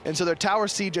towers, and so their tower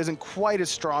siege isn't quite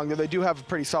as strong, though they do have a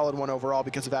pretty solid one overall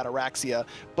because of Ataraxia.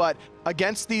 But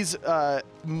against these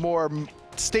more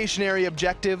stationary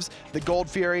objectives, the Gold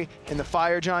Fury and the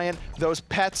Fire Giant, those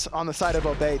pets on the side of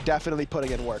Obey definitely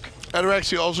putting in work.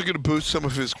 Ataraxia also going to boost some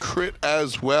of his crit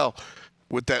as well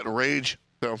with that rage.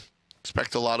 So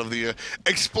expect a lot of the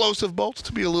explosive bolts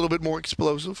to be a little bit more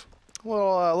explosive.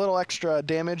 Well, a little extra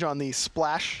damage on the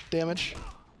splash damage.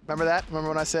 Remember that? Remember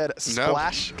when I said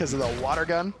splash because of the water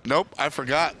gun? Nope, I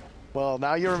forgot. Well,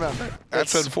 now you remember.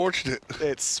 That's unfortunate.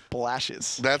 It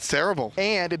splashes. That's terrible.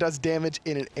 And it does damage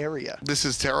in an area. This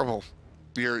is terrible.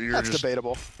 That's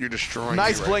debatable. You're destroying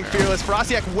Nice me blink, right now. Fearless.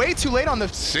 FrostiaK way too late on the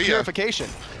purification.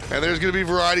 And there's going to be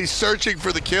Variety searching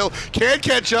for the kill. Can't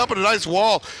catch up, and a nice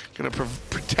wall. Going to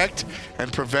protect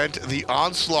and prevent the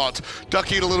onslaught.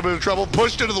 Ducky in a little bit of trouble.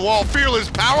 Pushed into the wall. Fearless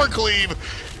power cleave.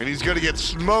 And he's going to get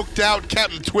smoked out.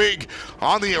 CaptainTwig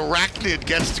on the Arachnid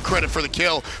gets the credit for the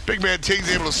kill.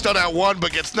 BigManTingz able to stun out one,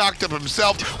 but gets knocked up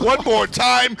himself. One more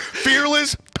time.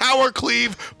 Fearless, power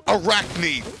cleave,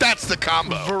 Arachne. That's the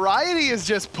combo. Variety is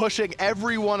just pushing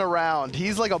everyone around.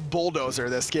 He's like a bulldozer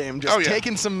this game. Just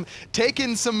taking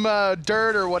some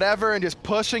dirt or whatever and just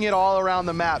pushing it all around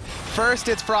the map. First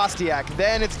it's FrostiaK,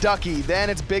 then it's Ducky, then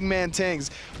it's BigManTingz.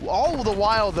 All the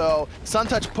while though,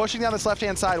 Suntouch pushing down this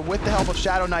left-hand side with the help of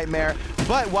ShadowNightmare.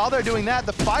 But while they're doing that,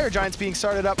 the Fire Giant's being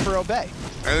started up for Obey.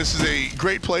 And this is a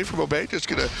great play from Obey. Just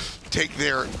gonna take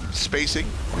their spacing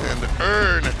and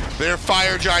earn their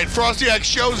Fire Giant. FrostiaK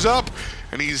shows up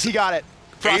and he got it.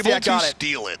 Able to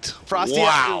steal it.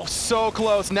 FrostiaK, so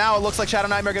close. Now it looks like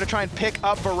ShadowNightmare going to try and pick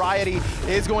up Variety.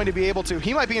 Is going to be able to.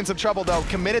 He might be in some trouble though.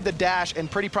 Committed the dash, and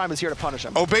PrettyPriMe is here to punish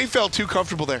him. Obey felt too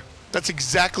comfortable there. That's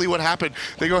exactly what happened.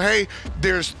 They go, hey,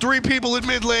 there's 3 people in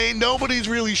mid lane. Nobody's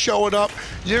really showing up.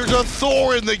 There's a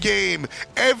Thor in the game.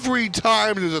 Every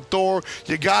time there's a Thor,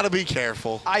 you got to be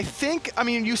careful. I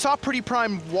mean, you saw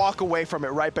PrettyPriMe walk away from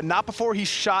it, right? But not before he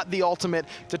shot the ultimate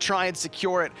to try and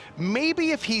secure it.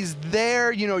 Maybe if he's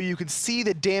there, you can see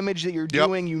the damage that you're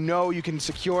doing. You can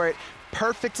secure it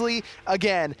perfectly.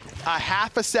 Again, a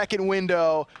half a second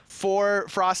window for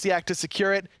FrostiaK to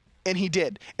secure it. And he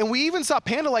did. And we even saw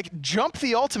PandaLike jump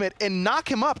the ultimate and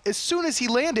knock him up as soon as he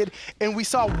landed, and we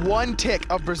saw one tick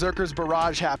of Berserker's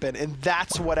Barrage happen, and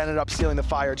that's what ended up stealing the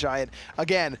Fire Giant.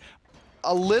 Again,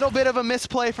 a little bit of a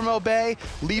misplay from Obey,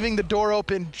 leaving the door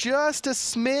open just a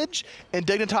smidge, and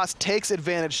Dignitas takes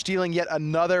advantage, stealing yet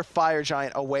another Fire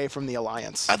Giant away from the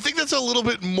Alliance. I think that's a little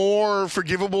bit more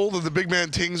forgivable than the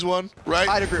BigManTingz one, right?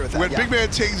 I'd agree with that, When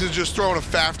BigManTingz is just throwing a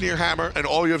Fafnir hammer and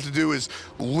all you have to do is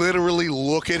literally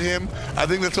look at him, I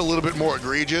think that's a little bit more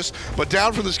egregious. But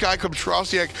down from the sky comes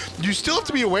FrostiaK. You still have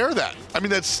to be aware of that. I mean,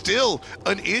 that's still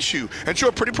an issue. And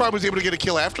sure, PrettyPriMe was able to get a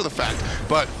kill after the fact,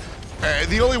 but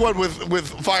The only one with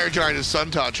Fire Giant is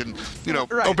Suntouch, and you know,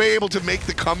 Right. Obey able to make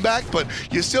the comeback, but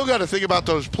you still got to think about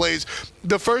those plays.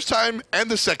 The first time and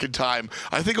the second time,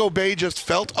 I think Obey just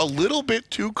felt a little bit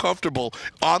too comfortable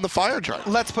on the Fire Giant.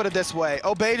 Let's put it this way.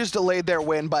 Obey just delayed their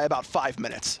win by about 5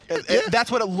 minutes.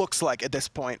 That's what it looks like at this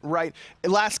point, right?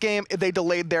 Last game, they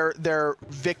delayed their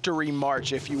victory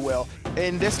march, if you will.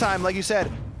 And this time, like you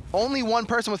said, only one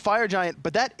person with Fire Giant,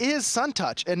 but that is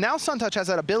Suntouch. And now Suntouch has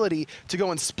that ability to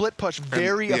go and split push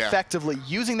very effectively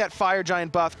using that Fire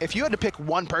Giant buff. If you had to pick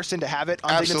one person to have it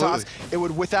on Dignitas, it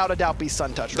would without a doubt be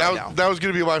Suntouch right now. That was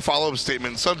going to be my follow-up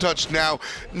statement. Suntouch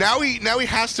now he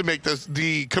has to make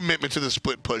the commitment to the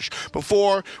split push.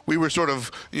 Before, we were sort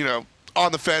of, you know, on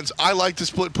the fence. I like the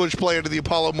split push play into the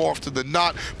Apollo more often than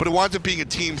not, but it winds up being a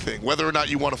team thing, whether or not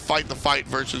you want to fight the fight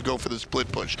versus go for the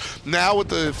split push. Now with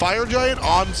the Fire Giant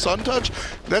on Suntouch,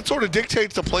 that sort of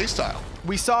dictates the play style.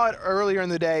 We saw it earlier in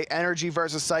the day, Energy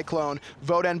versus Cyclone,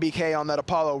 vote NBK on that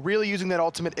Apollo, really using that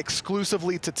ultimate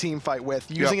exclusively to team fight with,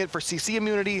 using it for CC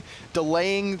immunity,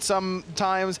 delaying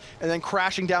sometimes, and then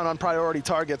crashing down on priority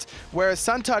targets, whereas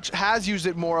Suntouch has used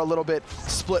it more a little bit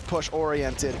split push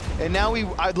oriented, and now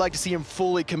I'd like to see him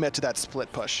fully commit to that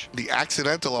split push. The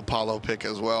accidental Apollo pick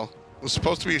as well. It was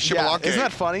supposed to be a SPL. Isn't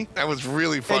that funny? That was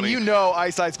really funny. And you know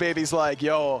Ice Ice Baby's like,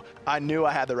 yo, I knew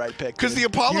I had the right pick. Because the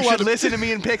Apollo you should listen to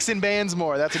me in picks and bans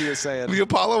more. That's what he was saying. The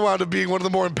Apollo wound up being one of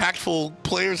the more impactful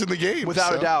players in the game.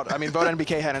 Without a doubt. I mean, Vote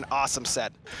NBK had an awesome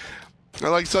set. I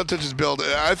like Suntouch's build.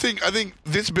 I think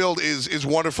this build is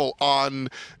wonderful on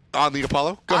the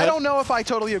Apollo. Go ahead. I don't know if I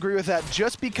totally agree with that,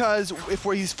 just because if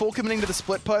he's full committing to the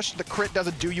split push, the crit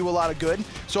doesn't do you a lot of good.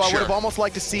 So I would have almost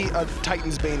liked to see a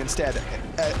Titan's Bane instead,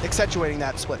 accentuating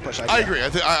that split push idea. I agree.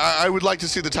 I would like to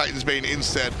see the Titan's Bane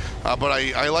instead, but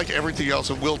I like everything else,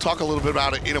 and we'll talk a little bit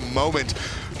about it in a moment.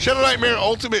 ShadowNightmare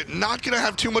Ultimate, not going to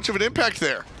have too much of an impact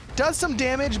there. Does some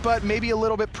damage, but maybe a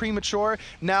little bit premature.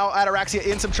 Now Ataraxia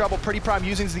in some trouble. PrettyPriMe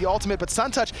using the ultimate, but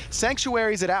Suntouch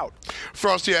sanctuaries it out.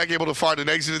 FrostiaK able to find an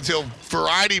exit until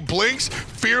Variety blinks.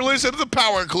 Fearless into the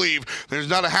power cleave. There's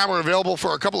not a hammer available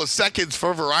for a couple of seconds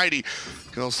for Variety.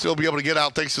 He'll still be able to get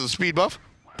out thanks to the speed buff.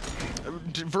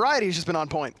 Variety's just been on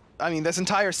point. I mean, this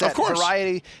entire set,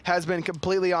 Variety has been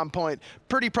completely on point.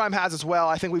 PrettyPriMe has as well.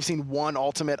 I think we've seen one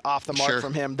ultimate off the mark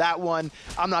from him. That one,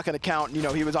 I'm not going to count. You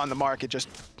know, he was on the mark. It just,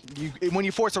 when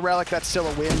you force a relic, that's still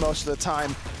a win most of the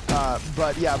time.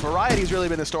 But yeah, Variety's really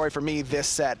been the story for me this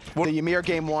set. The Ymir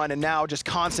game 1, and now just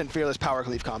constant fearless power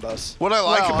cleave combos. What I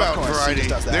like about Variety,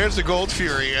 there's the Gold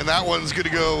Fury, and that one's going to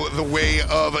go the way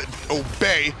of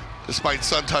Obey, despite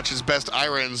Suntouch's best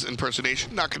hi-rez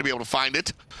impersonation. Not going to be able to find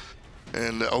it.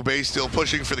 And Obey still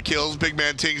pushing for the kills.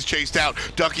 BigManTingz chased out.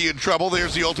 Ducky in trouble.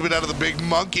 There's the ultimate out of the big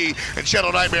monkey. And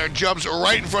ShadowNightmare jumps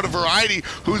right in front of Variety,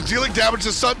 who's dealing damage to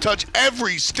Suntouch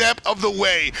every step of the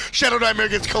way. ShadowNightmare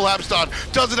gets collapsed on.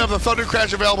 Doesn't have the Thunder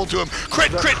Crash available to him.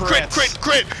 Crit.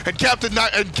 And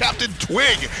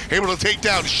CaptainTwig able to take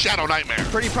down ShadowNightmare.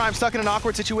 PrettyPriMe stuck in an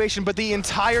awkward situation, but the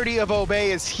entirety of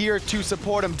Obey is here to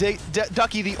support him.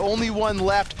 Ducky, the only one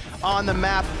left on the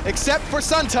map, except for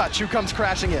Suntouch, who comes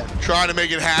crashing in. Trying to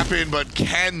make it happen, but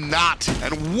cannot.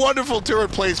 And wonderful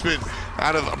turret placement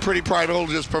out of PrettyPriMe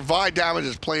to just provide damage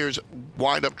as players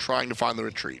wind up trying to find the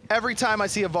retreat. Every time I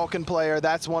see a Vulcan player,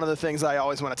 that's one of the things I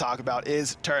always want to talk about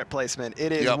is turret placement.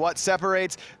 It is what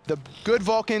separates the good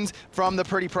Vulcans from the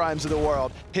PrettyPrimes of the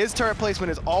world. His turret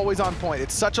placement is always on point.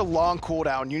 It's such a long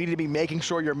cooldown. You need to be making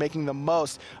sure you're making the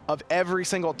most of every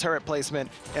single turret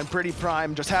placement, and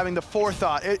PrettyPriMe just having the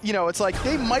forethought. You know, it's like,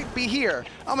 they might be here.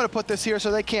 I'm going to put this here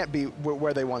so they can't be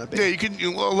where they want to be. Yeah, you can. A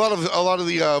lot of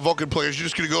the Vulcan players, you're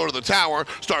just going to go to the tower,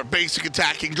 start basic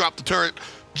attacking, drop the turret,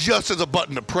 just as a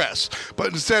button to press. But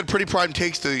instead, PrettyPriMe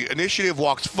takes the initiative,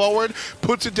 walks forward,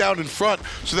 puts it down in front,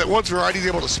 so that once Variety's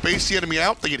able to space the enemy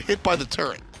out, they get hit by the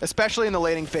turret. Especially in the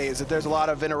laning phase, there's a lot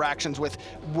of interactions with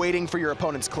waiting for your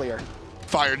opponent's clear.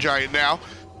 Fire Giant now.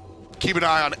 Keep an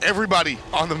eye on everybody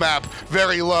on the map.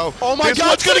 Very low. Oh my God! This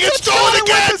one's gonna get stolen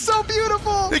again! It's so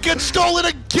beautiful! It gets stolen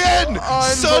again!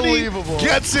 Unbelievable. Sunny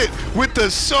gets it with the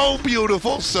so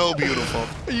beautiful, so beautiful.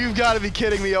 You've got to be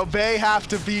kidding me. Obey have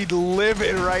to be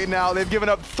livid right now. They've given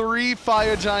up 3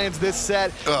 Fire Giants this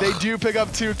set. They do pick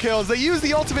up 2 kills. They used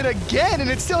the ultimate again,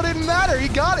 and it still didn't matter. He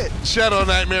got it.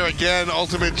 ShadowNightmare again.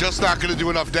 Ultimate just not going to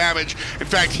do enough damage. In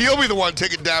fact, he'll be the one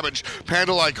taking damage.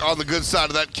 PANDALIKE on the good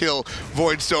side of that kill.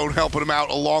 Voidstone helping him out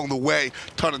along the way.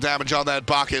 Ton of damage on that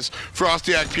Bacchus.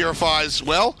 FrostiaK purifies,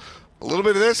 well, A little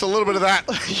bit of this, a little bit of that.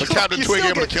 But CaptainTwig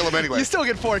able to kill him anyway. You still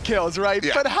get 4 kills, right?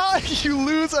 Yeah. But how you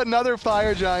lose another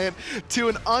Fire Giant to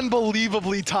an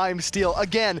unbelievably timed steal.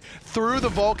 Again, through the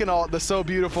Vulcan ult, the So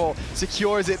Beautiful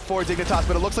secures it for Dignitas,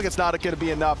 but it looks like it's not going to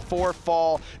be enough. 4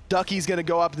 fall. Ducky's going to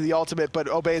go up to the ultimate, but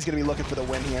Obey is going to be looking for the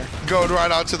win here. Going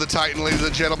right on to the Titan, ladies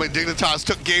and gentlemen. Dignitas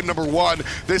took game number 1.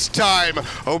 This time,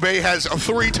 Obey has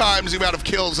 3 times the amount of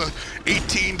kills,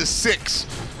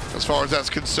 18-6. As far as that's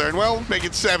concerned, well, make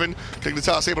it 7.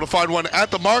 Dignitas able to find one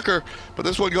at the marker, but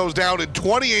this one goes down in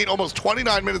 28, almost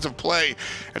 29 minutes of play,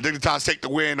 and Dignitas take the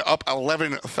win, up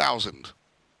 11,000.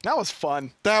 That was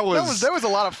fun. There was a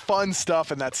lot of fun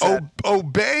stuff in that set.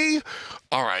 Obey,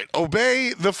 all right.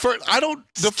 Obey the first.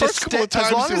 The first couple of times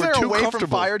as long as they're away from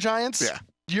Fire Giants, yeah,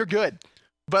 you're good.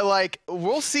 But, like,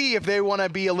 we'll see if they want to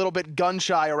be a little bit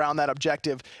gun-shy around that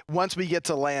objective once we get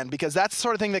to land, because that's the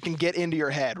sort of thing that can get into your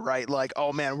head, right? Like,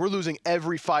 oh, man, we're losing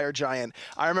every Fire Giant.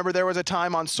 I remember there was a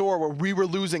time on Soar where we were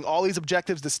losing all these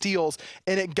objectives to steals,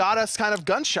 and it got us kind of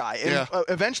gun-shy. And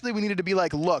eventually we needed to be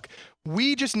like, look,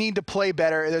 we just need to play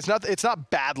better. It's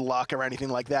not bad luck or anything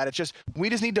like that. It's just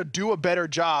we just need to do a better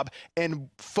job and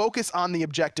focus on the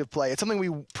objective play. It's something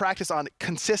we practice on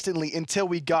consistently until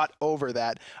we got over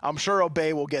that. I'm sure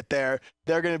Obey will get there.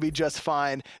 They're going to be just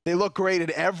fine. They look great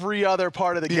in every other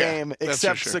part of the game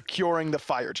except securing the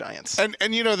Fire Giants. And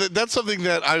you know, that's something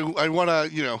that I want to,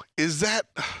 you know, is that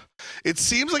it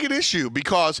seems like an issue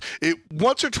because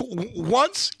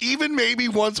once, even maybe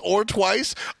once or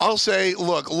twice, I'll say,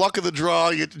 look, luck of the draw,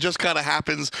 it just kind of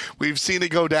happens. We've seen it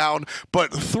go down.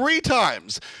 But 3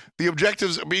 times, the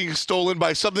objectives are being stolen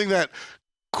by something that,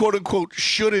 quote unquote,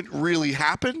 shouldn't really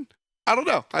happen. I don't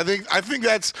know. I think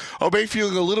that's Obey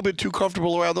feeling a little bit too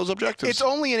comfortable around those objectives. It's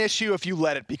only an issue if you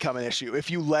let it become an issue,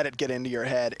 if you let it get into your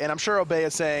head. And I'm sure Obey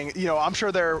is saying, you know, I'm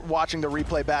sure they're watching the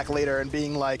replay back later and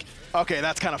being like, okay,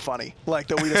 that's kind of funny. Like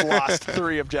that we just lost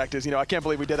 3 objectives. You know, I can't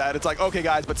believe we did that. It's like, okay,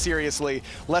 guys, but seriously,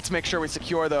 let's make sure we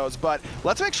secure those. But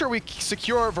let's make sure we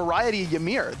secure Variety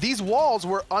Ymir. These walls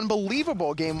were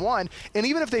unbelievable game 1. And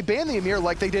even if they ban the Ymir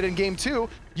like they did in game 2,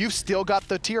 you've still got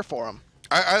the tier for them.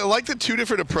 I like the 2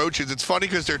 different approaches. It's funny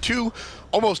because they're 2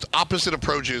 almost opposite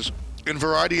approaches, and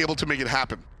Variety able to make it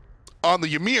happen. On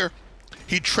the Ymir,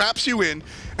 he traps you in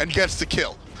and gets the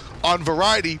kill. On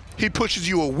Variety, he pushes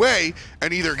you away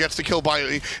and either gets the kill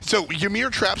by. So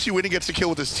Ymir traps you in and gets the kill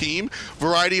with his team.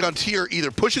 Variety on tier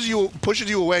either pushes you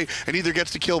away and either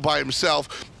gets the kill by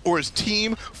himself, or his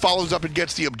team follows up and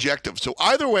gets the objective. So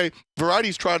either way,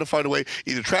 Variety's trying to find a way,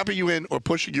 either trapping you in or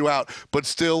pushing you out, but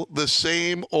still the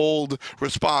same old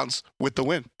response with the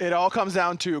win. It all comes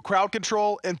down to crowd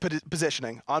control and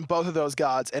positioning on both of those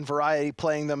gods, and Variety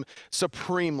playing them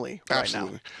supremely right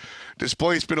now.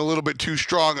 Display's been a little bit too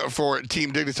strong for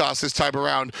Team Dignitas this time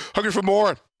around. Hungry for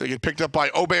more. They get picked up by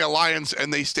Obey Alliance,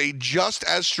 and they stay just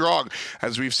as strong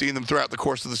as we've seen them throughout the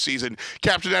course of the season.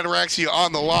 Captain Ataraxia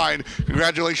on the line.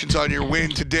 Congratulations on your win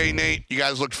today, Nate. You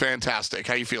guys looked fantastic.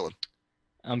 How you feeling?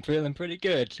 I'm feeling pretty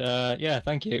good. Yeah,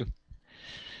 thank you.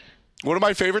 One of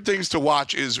my favorite things to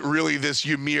watch is really this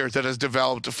Ymir that has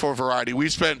developed for Variety.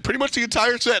 We've spent pretty much the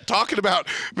entire set talking about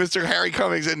Mr. Harry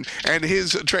Cummings and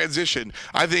his transition.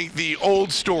 I think the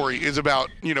old story is about,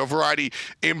 you know, Variety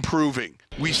improving.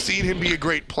 We've seen him be a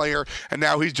great player, and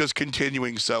now he's just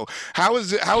continuing. So how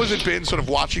has it been sort of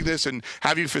watching this, and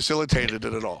have you facilitated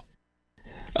it at all?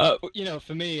 You know,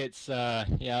 for me, it's,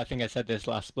 yeah, I think I said this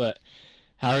last split.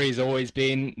 Harry's always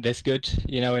been this good,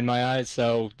 you know, in my eyes,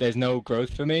 so there's no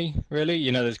growth for me, really.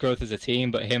 You know, there's growth as a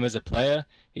team, but him as a player,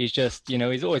 he's just, you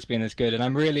know, he's always been this good, and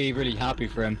I'm really, really happy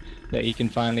for him that he can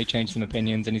finally change some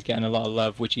opinions, and he's getting a lot of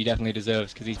love, which he definitely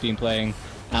deserves, because he's been playing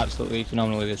absolutely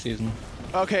phenomenally this season.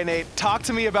 Okay, Nate, talk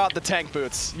to me about the tank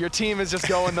boots. Your team is just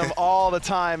going them all the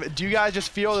time. Do you guys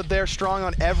just feel that they're strong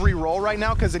on every role right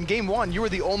now? Because in game 1, you were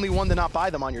the only one to not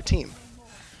buy them on your team.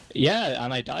 Yeah,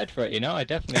 and I died for it, you know. I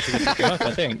definitely should have picked them up,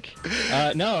 I think.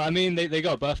 No, I mean, they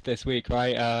got buffed this week,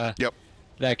 right? Yep.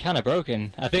 They're kind of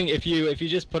broken. I think if you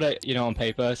just put it, you know, on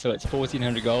paper, so it's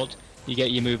 1400 gold, you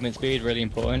get your movement speed, really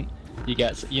important. You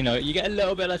get, you know, you get a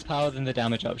little bit less power than the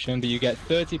damage option, but you get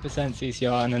 30%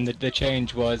 CCR, and then the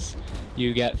change was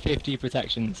you get 50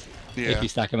 protections if you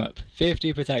stack them up.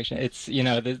 50 protection. It's, you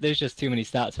know, there's just too many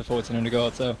stats for 1400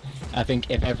 gold, so I think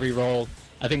if every role...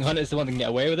 I think Hunter's the one that can get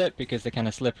away with it because they're kind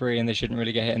of slippery and they shouldn't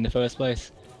really get hit in the first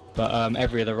place. But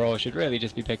every other role should really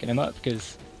just be picking him up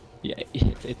because, yeah,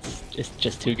 it's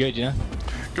just too good, you know?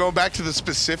 Going back to the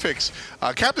specifics,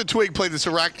 CaptainTwig played this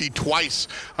Arachne twice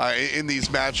in these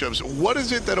matchups. What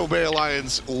is it that Obey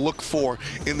Alliance look for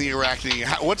in the Arachne?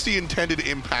 What's the intended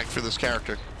impact for this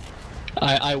character?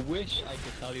 I wish I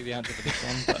could tell you the answer for this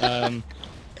one,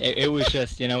 but it was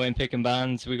just, you know, in pick and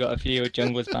bans, we got a few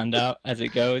junglers banned out as it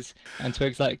goes, and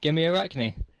Twig's like, give me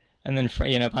Arachne. And then,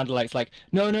 you know, PANDALIKE's like,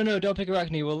 no, no, no, don't pick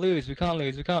Arachne, we'll lose, we can't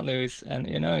lose, we can't lose. And,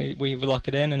 you know, we lock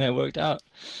it in and it worked out.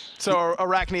 So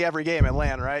Arachne every game at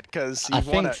LAN, right? Because I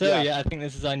think so, yeah, I think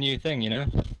this is our new thing, you know?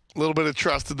 A little bit of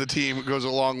trust in the team goes a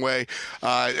long way.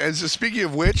 And so speaking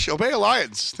of which, Obey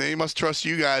Alliance, they must trust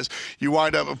you guys. You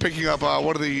wind up picking up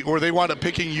they wind up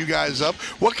picking you guys up.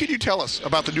 What can you tell us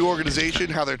about the new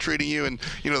organization, how they're treating you, and,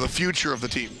 you know, the future of the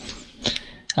team?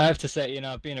 I have to say, you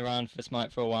know, I've been around for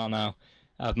Smite for a while now.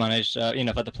 I've managed, you know,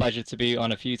 I've had the pleasure to be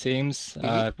on a few teams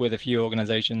with a few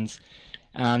organizations.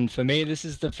 And for me, this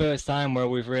is the first time where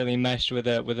we've really meshed with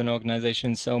an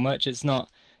organization so much. It's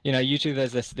not, you know, usually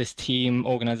there's this team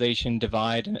organization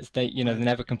divide, and you know, they're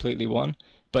never completely one.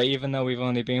 But even though we've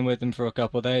only been with them for a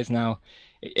couple of days now,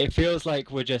 it feels like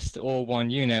we're just all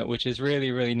one unit, which is really,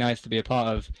 really nice to be a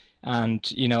part of. And,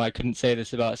 you know, I couldn't say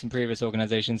this about some previous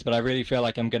organizations, but I really feel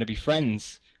like I'm going to be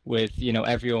friends with, you know,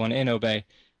 everyone in Obey,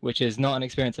 which is not an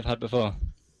experience I've had before.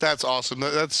 That's awesome.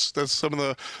 That's some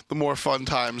of the more fun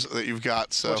times that you've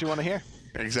got. So What you want to hear?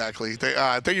 Exactly.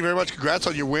 Thank you very much. Congrats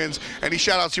on your wins. Any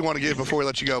shout-outs you want to give before we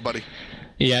let you go, buddy?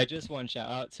 Yeah, just one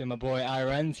shout out to my boy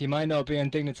hi-rez. He might not be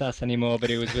on Dignitas anymore, but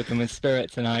he was with them in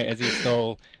spirit tonight as he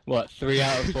stole, what, 3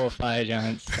 out of 4 fire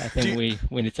giants. I think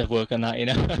we need to work on that, you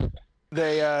know?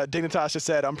 Dignitas just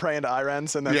said, I'm praying to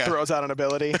hi-rez, and then throws out an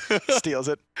ability, steals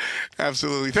it.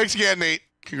 Absolutely. Thanks again, Nate.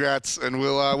 Congrats, and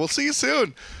we'll see you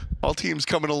soon. All teams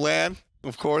coming to LAN,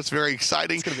 of course. Very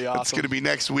exciting. It's going to be awesome. It's going to be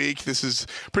next week. This is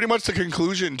pretty much the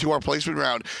conclusion to our placement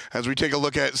round as we take a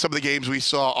look at some of the games we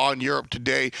saw on Europe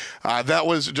today. That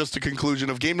was just a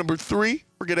conclusion of game number 3.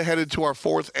 We're going to head into our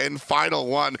 4th and final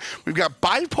one. We've got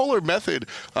Bipolar Method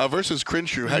versus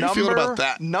Crenshaw. How do you feel about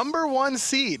that? Number 1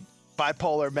 seed.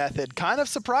 Bipolar Method. Kind of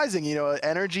surprising, you know,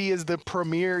 Energy is the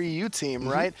premier EU team,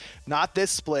 right? Not this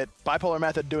split. Bipolar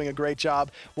Method doing a great job.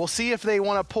 We'll see if they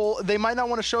want to pull, they might not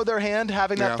want to show their hand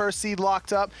having that first seed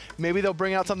locked up. Maybe they'll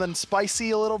bring out something spicy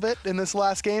a little bit in this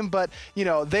last game, but, you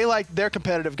know, they're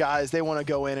competitive guys. They want to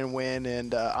go in and win,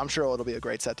 and I'm sure it'll be a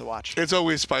great set to watch. It's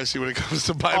always spicy when it comes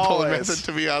to Bipolar Method,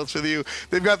 to be honest with you.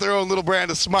 They've got their own little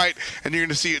brand of Smite, and you're going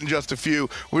to see it in just a few.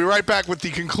 We'll be right back with the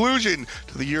conclusion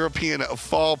to the European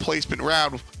Fall Placement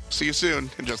Round. See you soon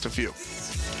in just a few.